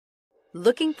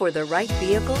Looking for the right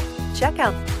vehicle? Check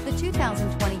out the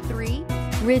 2023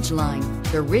 Ridgeline.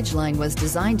 The Ridgeline was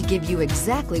designed to give you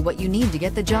exactly what you need to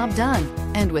get the job done.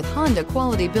 And with Honda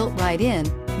quality built right in,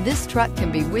 this truck can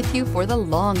be with you for the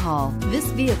long haul. This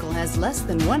vehicle has less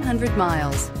than 100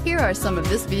 miles. Here are some of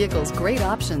this vehicle's great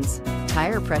options: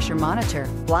 tire pressure monitor,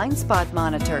 blind spot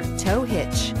monitor, tow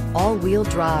hitch, all-wheel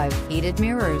drive, heated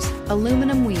mirrors,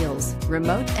 aluminum wheels,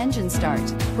 remote engine start,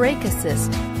 brake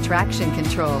assist, traction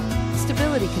control,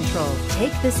 stability control.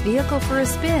 Take this vehicle for a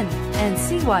spin and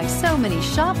see why so many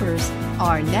shoppers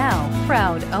are now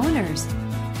proud owners.